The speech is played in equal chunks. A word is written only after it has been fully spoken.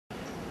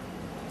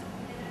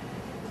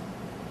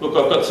Look,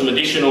 I've got some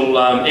additional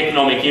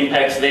economic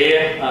impacts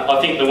there.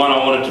 I think the one I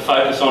wanted to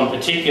focus on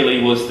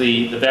particularly was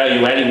the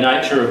value-adding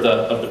nature of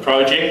the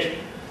project.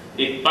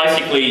 It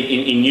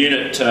basically, in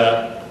unit,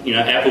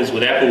 apples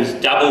with apples,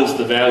 doubles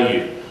the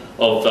value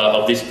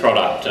of this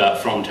product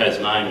from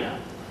Tasmania.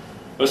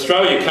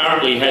 Australia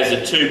currently has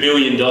a $2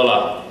 billion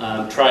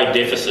trade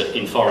deficit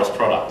in forest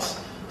products.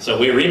 So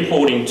we're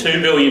importing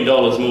 $2 billion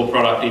more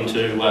product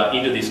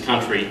into this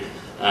country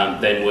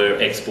than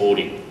we're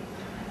exporting.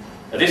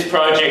 This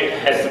project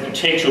has the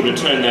potential to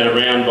turn that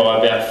around by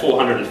about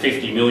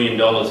 $450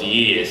 million a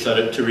year,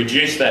 so to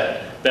reduce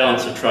that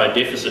balance of trade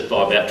deficit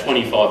by about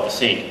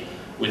 25%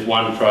 with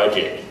one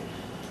project.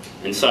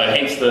 And so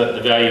hence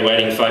the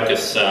value-adding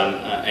focus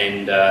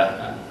and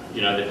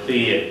the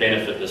clear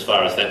benefit as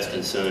far as that's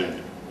concerned.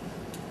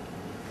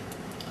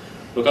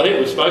 Look, I think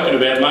we've spoken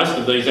about most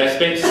of these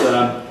aspects.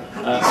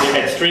 We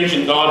had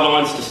stringent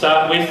guidelines to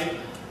start with.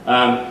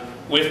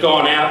 We've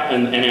gone out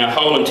and our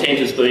whole intent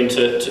has been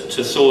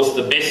to source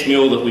the best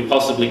mill that we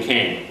possibly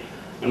can.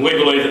 And we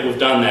believe that we've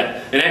done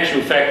that. In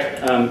actual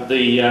fact,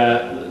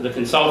 the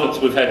consultants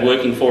we've had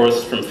working for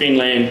us from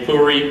Finland,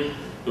 Puri,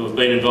 who have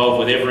been involved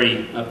with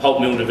every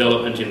pulp mill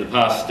development in the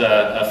past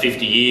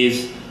 50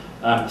 years,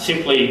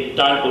 simply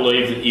don't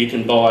believe that you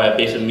can buy a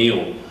better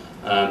mill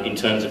in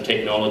terms of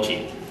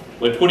technology.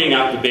 We're putting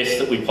up the best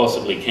that we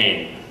possibly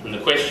can. And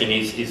the question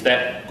is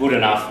that good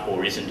enough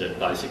or isn't it,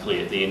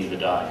 basically, at the end of the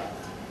day?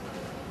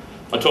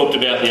 I talked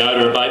about the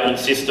odour abatement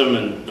system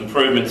and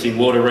improvements in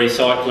water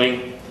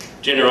recycling,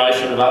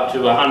 generation of up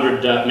to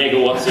 100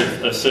 megawatts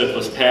of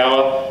surplus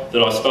power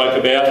that I spoke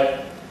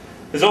about.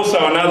 There's also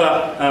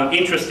another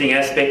interesting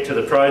aspect to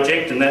the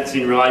project, and that's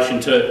in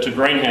relation to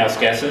greenhouse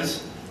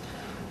gases.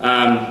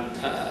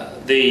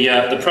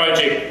 The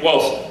project,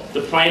 whilst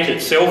the plant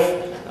itself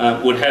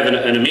would have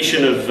an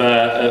emission of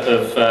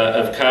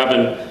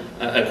carbon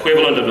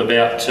equivalent of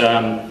about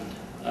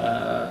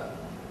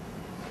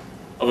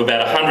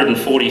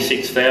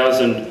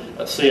 146,000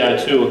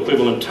 CO2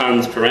 equivalent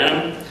tonnes per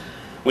annum.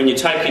 When you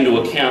take into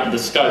account the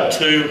Scope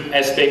 2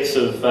 aspects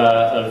of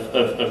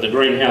the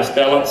greenhouse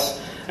balance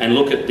and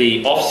look at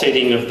the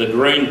offsetting of the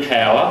green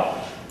power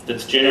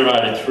that's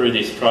generated through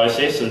this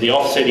process and the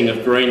offsetting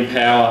of green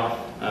power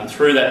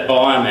through that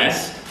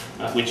biomass,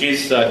 which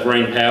is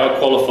green power,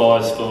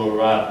 qualifies for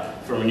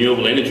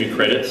renewable energy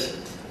credits,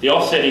 the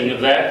offsetting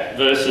of that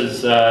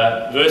versus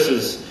the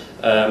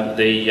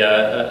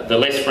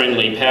less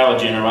friendly power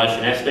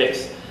generation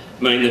aspects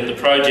mean that the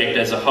project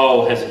as a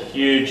whole has a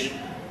huge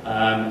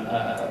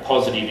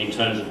positive in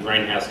terms of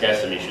greenhouse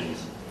gas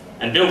emissions.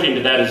 And built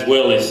into that as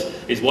well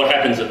is what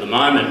happens at the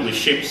moment with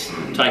ships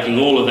taking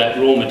all of that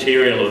raw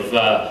material of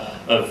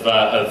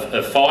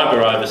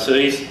fibre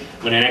overseas,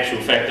 when in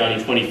actual fact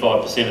only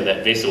 25% of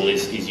that vessel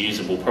is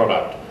usable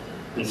product.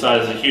 And so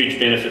there's a huge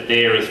benefit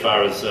there as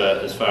far as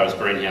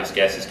greenhouse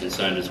gas is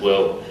concerned as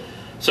well.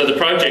 So the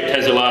project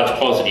has a large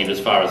positive as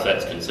far as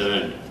that's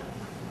concerned.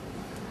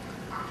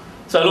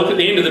 So look, at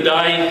the end of the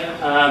day,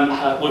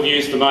 we've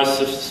used the most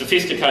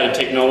sophisticated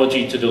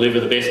technology to deliver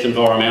the best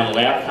environmental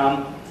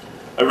outcome,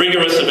 a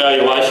rigorous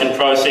evaluation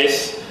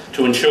process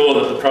to ensure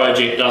that the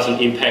project doesn't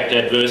impact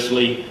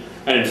adversely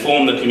and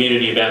inform the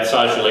community about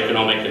social,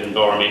 economic and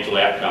environmental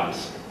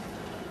outcomes.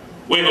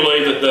 We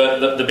believe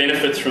that the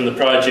benefits from the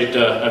project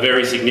are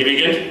very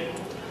significant.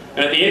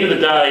 And at the end of the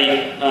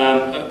day,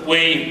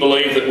 we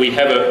believe that we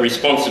have a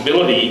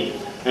responsibility,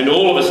 and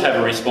all of us have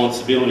a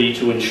responsibility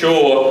to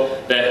ensure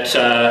that,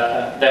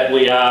 that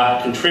we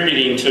are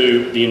contributing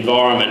to the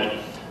environment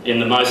in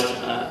the most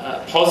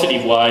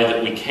positive way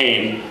that we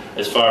can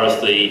as far as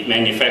the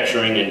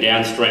manufacturing and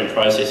downstream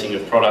processing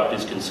of product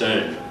is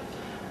concerned.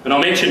 And I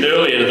mentioned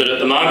earlier that at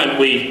the moment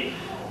we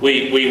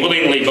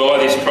willingly buy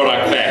this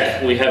product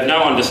back. We have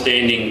no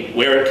understanding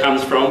where it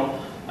comes from,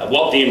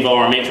 what the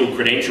environmental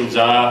credentials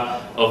are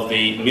of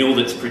the mill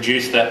that's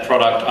produced that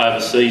product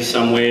overseas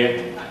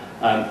somewhere.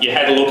 You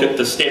had a look at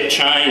the step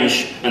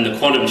change and the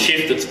quantum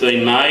shift that's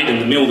been made,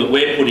 and the mill that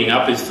we're putting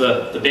up is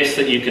the best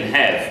that you can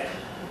have.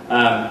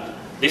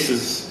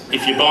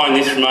 If you're buying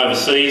this from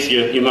overseas,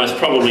 you're most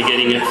probably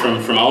getting it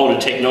from older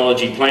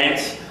technology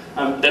plants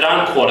that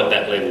aren't quite at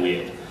that level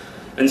yet.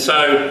 And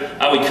so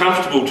are we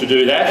comfortable to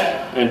do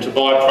that and to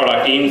buy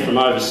product in from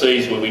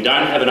overseas where we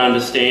don't have an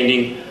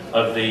understanding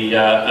of the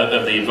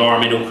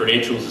environmental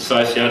credentials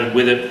associated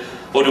with it?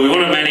 Or do we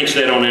want to manage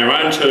that on our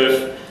own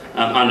turf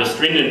under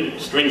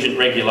stringent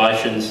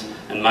regulations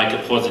and make a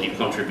positive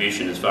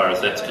contribution as far as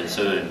that's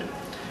concerned?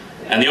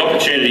 And the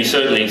opportunity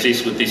certainly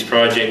exists with this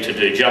project to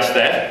do just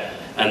that,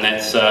 and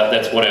that's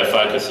what our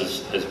focus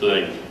has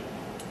been.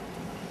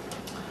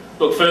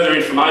 Look, further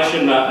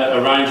information,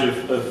 a range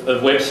of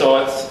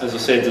websites. As I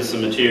said, there's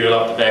some material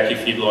up the back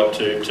if you'd like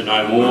to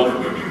know more.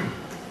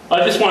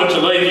 I just wanted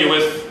to leave you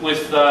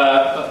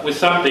with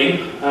something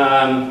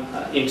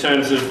in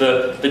terms of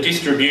the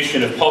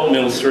distribution of pulp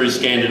mills through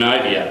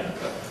Scandinavia.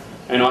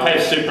 And I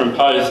have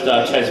superimposed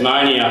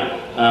Tasmania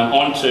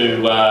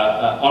onto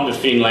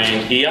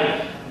Finland here,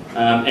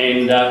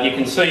 and you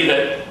can see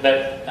that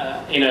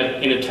in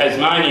a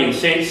Tasmanian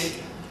sense,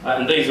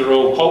 and these are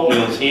all pulp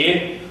mills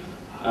here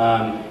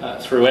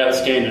throughout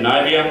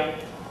Scandinavia,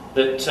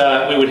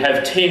 that we would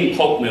have 10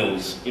 pulp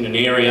mills in an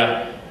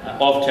area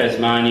of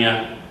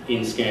Tasmania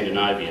in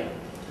Scandinavia.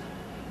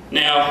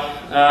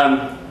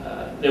 Now,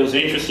 there was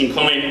an interesting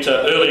comment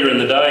earlier in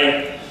the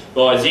day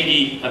by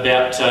Ziggy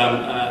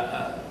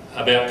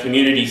about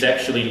communities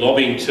actually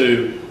lobbying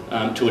to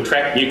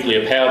attract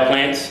nuclear power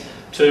plants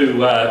to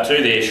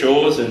their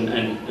shores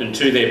and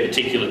to their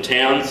particular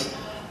towns.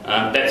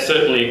 That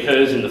certainly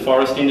occurs in the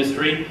forest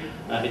industry.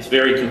 It's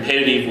very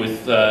competitive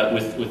with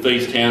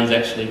these towns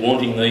actually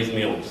wanting these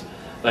mills.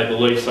 They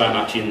believe so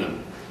much in them.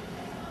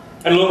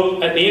 And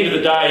look, at the end of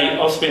the day,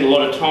 I've spent a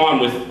lot of time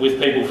with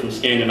people from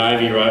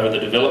Scandinavia over the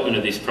development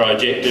of this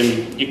project,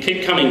 and you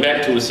keep coming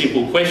back to a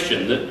simple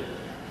question that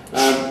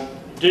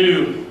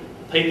do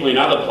people in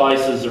other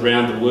places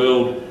around the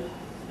world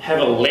have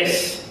a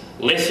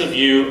lesser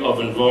view of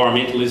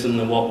environmentalism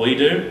than what we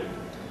do?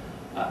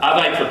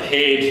 Are they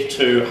prepared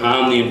to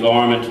harm the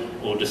environment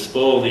or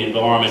despoil the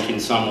environment in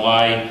some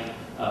way,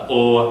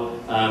 or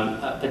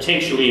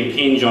potentially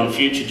impinge on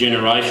future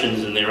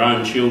generations and their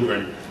own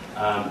children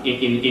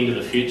into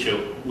the future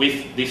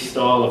with this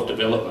style of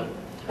development?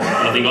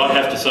 And I think I'd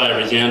have to say a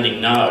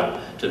resounding no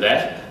to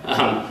that.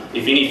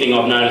 If anything,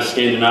 I've noticed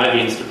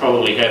Scandinavians to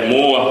probably have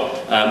more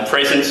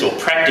presence or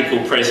practical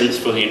presence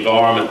for the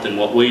environment than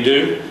what we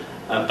do,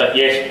 but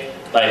yet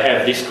they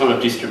have this kind of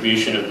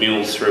distribution of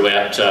mills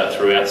throughout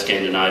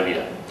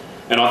Scandinavia.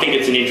 And I think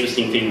it's an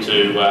interesting thing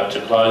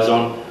to close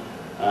on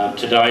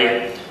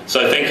today.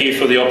 So thank you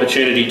for the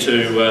opportunity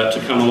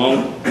to come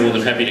along. More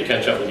than happy to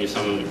catch up with you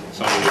some of you.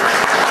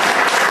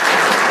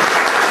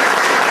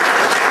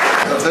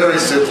 A very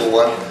simple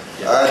one.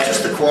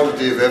 Just the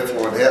quantity of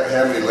effluent,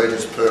 how many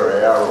litres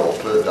per hour or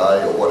per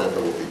day or whatever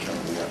will be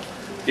coming out?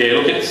 Yeah,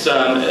 look, it's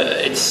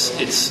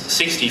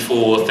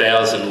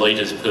 64,000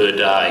 litres per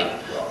day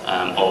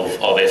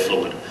of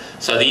effluent.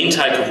 So the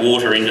intake of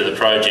water into the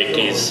project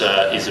is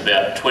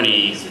about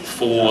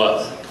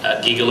 24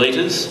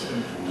 gigalitres,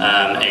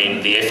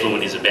 and the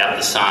effluent is about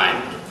the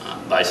same,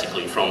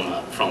 basically, from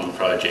the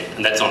project,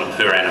 and that's on a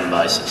per annum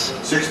basis.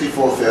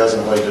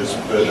 64,000 litres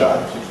per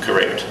day?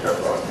 Correct.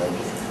 Right, thank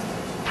you.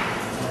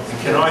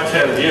 Can I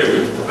tell you,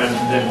 and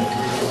then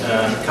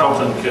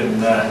Calton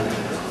can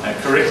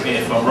correct me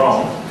if I'm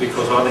wrong,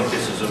 because I think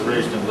this is a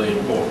reasonably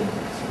important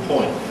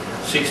point.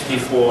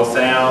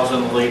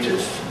 64,000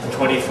 litres,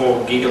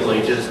 24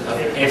 gigalitres of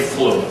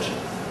effluent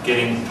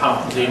getting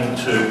pumped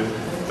into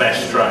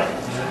Bass Strait.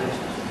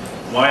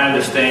 My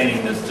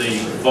understanding is the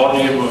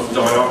volume of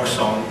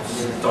dioxins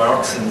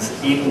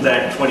in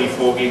that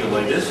 24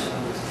 gigalitres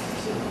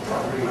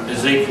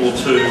is equal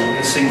to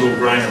a single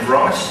grain of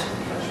rice.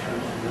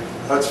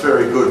 That's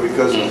very good,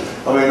 because I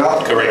mean,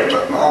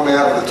 I'm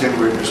out of the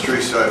timber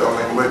industry, so I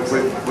mean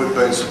we've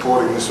been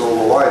supporting this all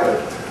the way. But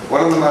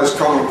one of the most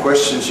common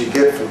questions you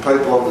get from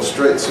people on the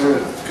streets,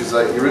 because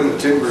you're in the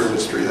timber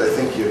industry, they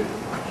think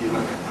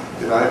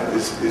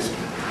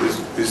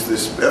is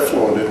this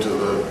effluent into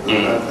the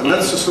and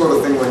that's the sort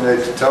of thing we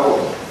need to tell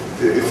them.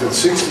 If it's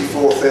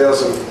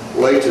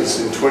 64,000 litres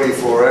in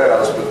 24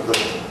 hours, but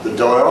the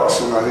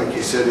dioxin, I think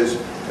you said, is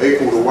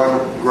equal to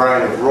 1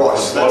 grain of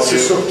rice. That's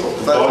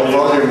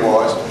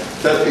volume-wise.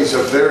 That is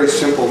a very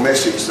simple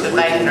message that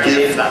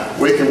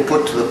we can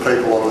put to the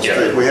people on the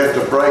street. We have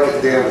to break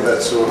it down to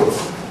that sort of.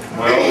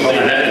 Well,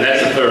 and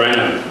that's a per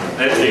annum.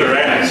 That's per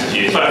annum.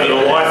 So the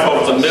life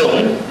of the mill,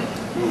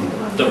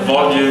 the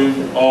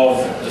volume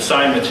of the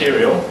same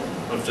material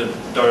of the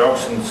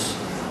dioxins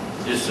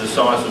is the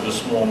size of a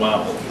small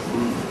marble.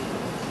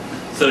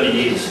 30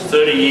 years.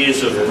 30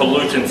 years of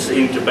pollutants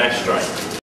into Bass Strait.